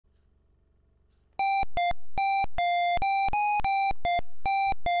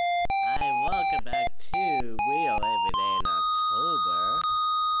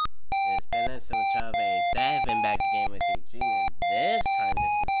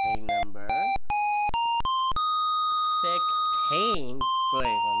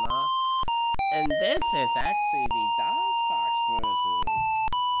And this is actually the DosBox version.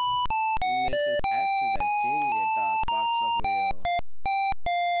 This is actually the junior DosBox of real.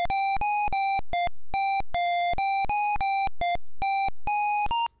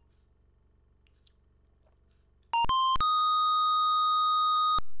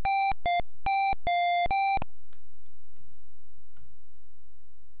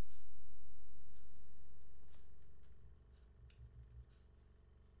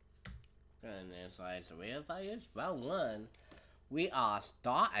 Goodness, like the real fighters. Round one, we are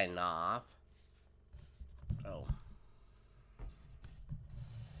starting off. Oh,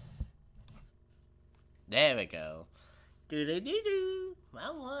 there we go. Doo doo doo doo.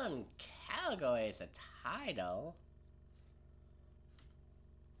 Round one category is a title.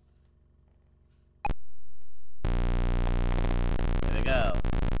 Here we go.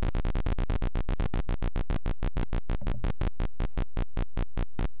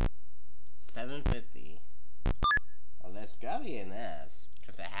 $7.50. Well, let's go in this,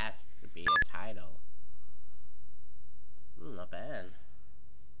 because it has to be a title. Not bad.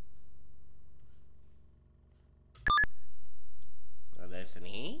 Oh, there's an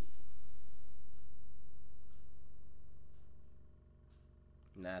E.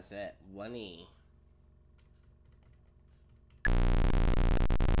 And that's it. One E.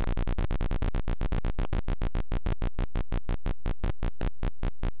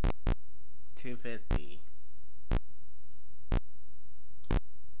 $2.50.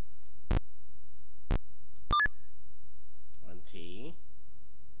 One T.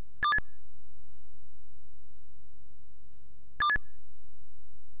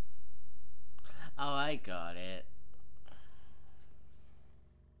 Oh, I got it.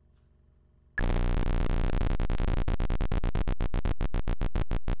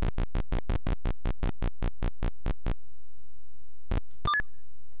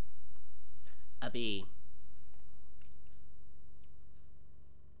 A B.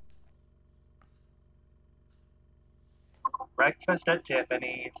 Breakfast at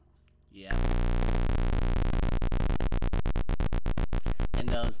Tiffany's. Yep. And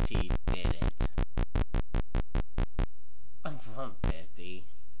those T's did it. $1.50.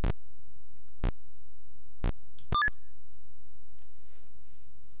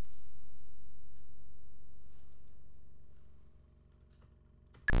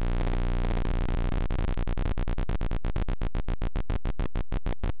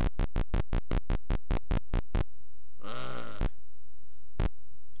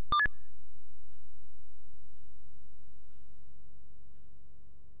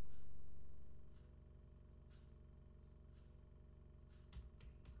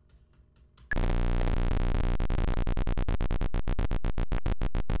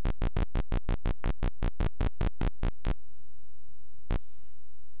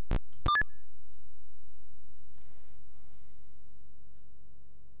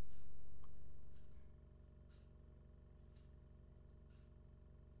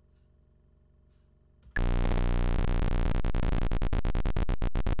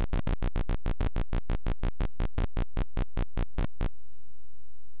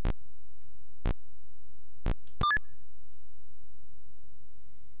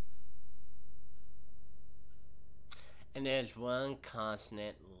 And there's one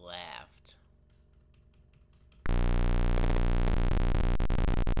consonant left.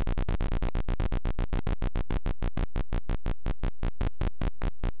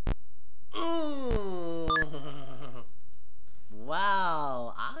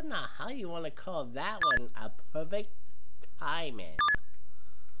 Wow, I don't know how you want to call that one a perfect timing.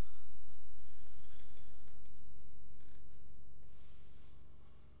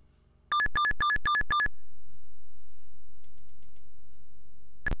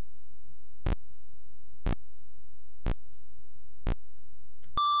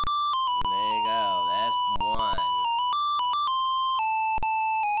 There you go, that's one.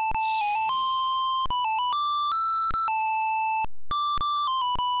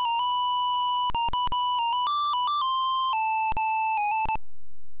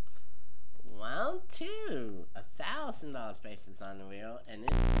 Round two, $1,000 spaces on the wheel, and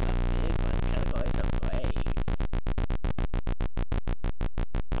this is a big one. Categories of phrase.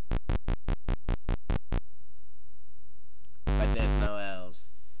 But there's no else.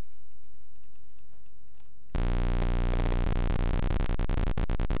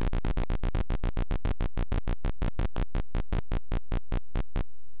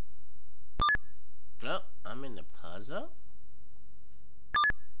 Oh, I'm in the puzzle?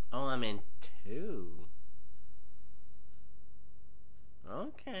 Oh, I'm in two.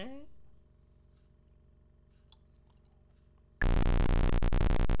 Okay.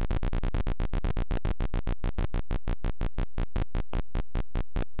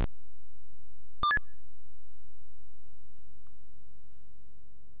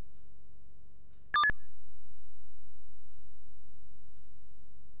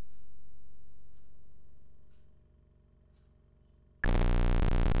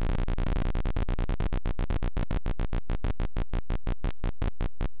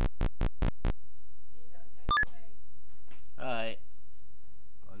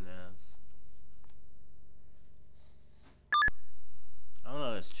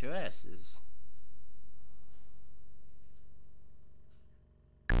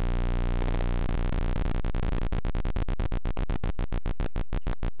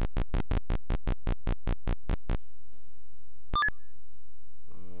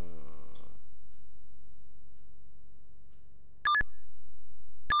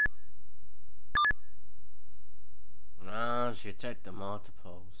 once you check the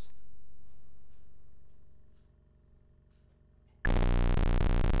multiples.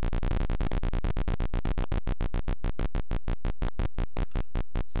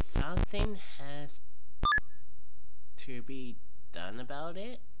 Something has to be done about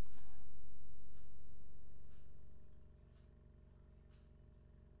it.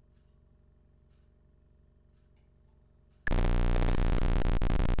 I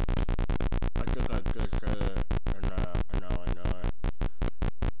think I just said it, and I know it.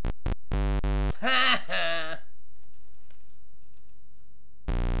 Ha ha!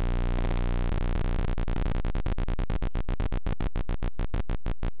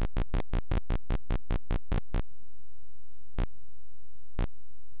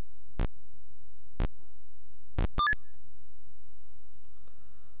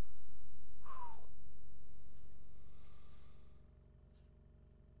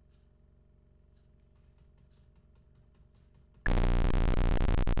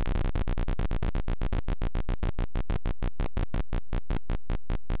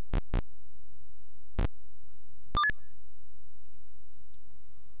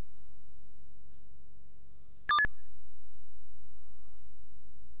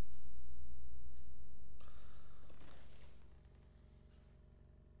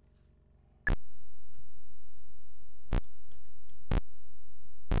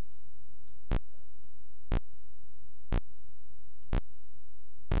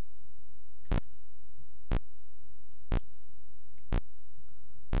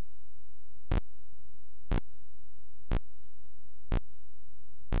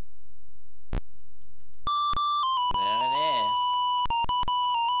 There it is.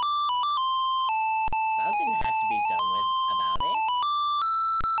 Something has to be done with about it.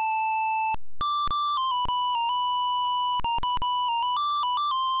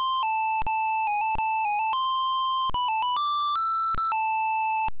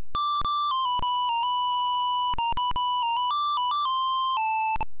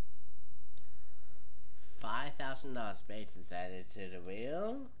 $5,000 space is added to the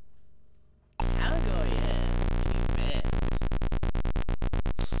wheel. Category is an event.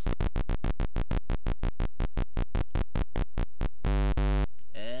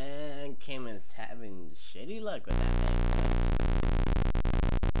 And Kim is having shitty luck with that banquet.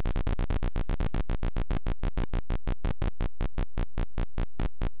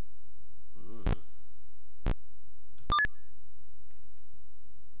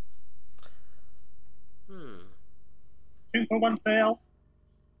 Hmm. 2-for-1 sale.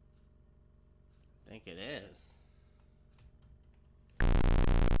 I think it is.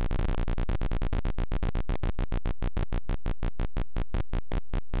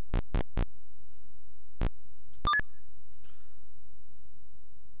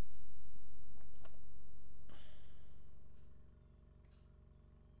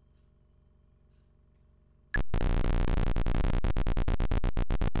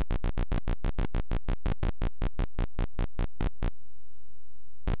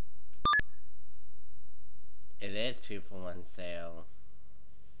 It is 2-for-1 sale.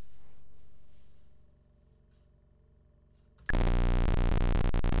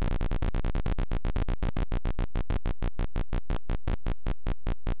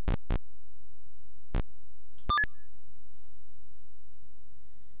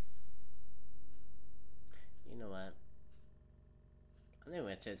 You know what? I think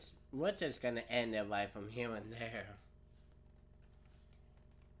we're just gonna end their life from here and there.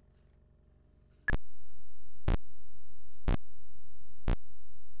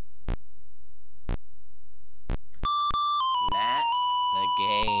 That's the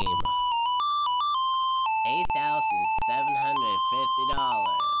game. $8,750.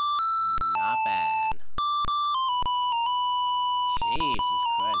 Not bad. Jesus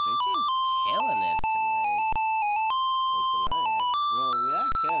Christ, we're just killing it tonight. Well, we are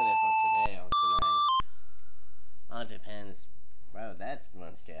killing it for today or tonight. All depends. Bro, that's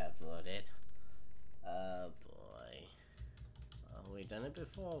once get uploaded. Oh boy. Oh, we've done it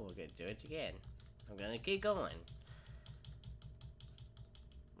before. We're gonna do it again. I'm gonna keep going.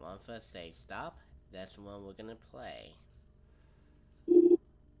 One first say stop. That's the one we're gonna play. Boy,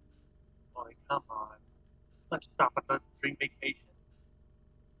 come on. Let's stop at the dream vacation.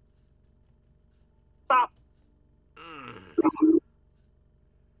 Stop!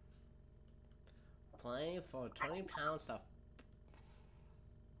 Playing for 20 pounds of...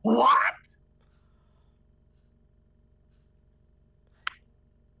 What?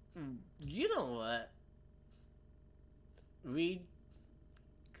 You know what? 20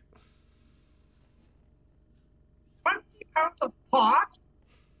 pounds of pot?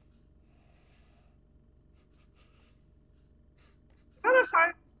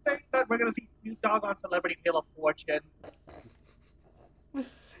 gonna see Snoop Dogg on Celebrity Wheel of Fortune.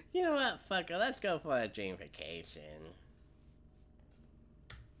 You know what? Fuck it. Let's go for a dream vacation.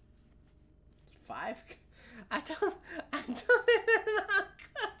 5? I don't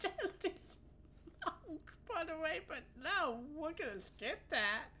just smoke, by the way, but no, we're gonna skip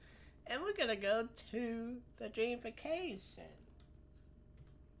that. And we're gonna go to the dream vacation.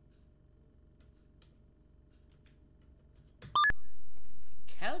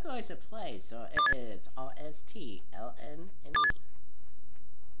 Categories of play, so it is RSTLNNE.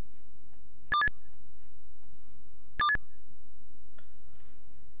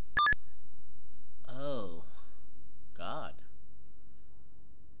 Oh, God.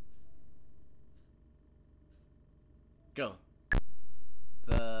 Go.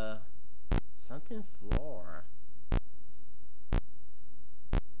 The something floor.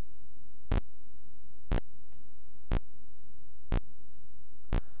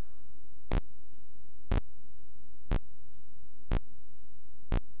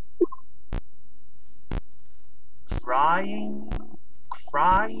 Crying,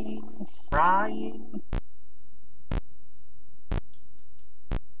 crying, frying.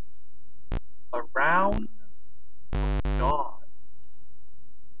 Around God.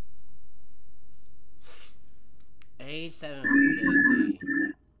 A750.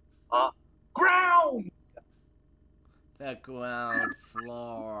 Ground! The ground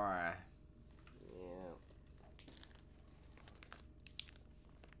floor. Yeah.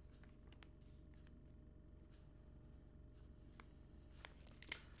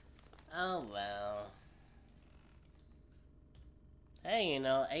 Oh well. Hey, you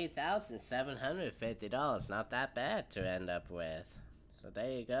know, $8,750. Not that bad to end up with. So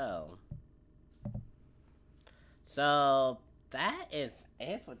there you go. So that is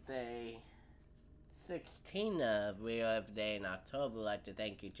it for day 16 of Real Every Day in October. I'd like to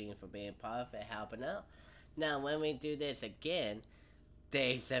thank you, Gene, for being part of it, helping out. Now, when we do this again,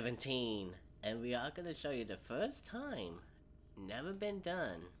 day 17, and we are going to show you the first time, never been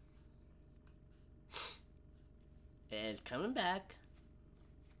done. It is coming back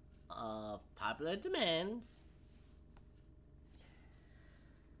of popular demands.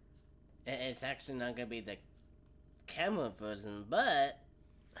 It's actually not going to be the camera version, but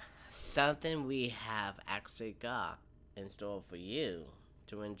something we have actually got in store for you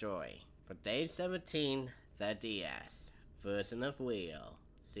to enjoy. For day 17, the DS version of WEDIO.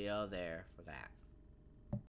 See y'all there for that.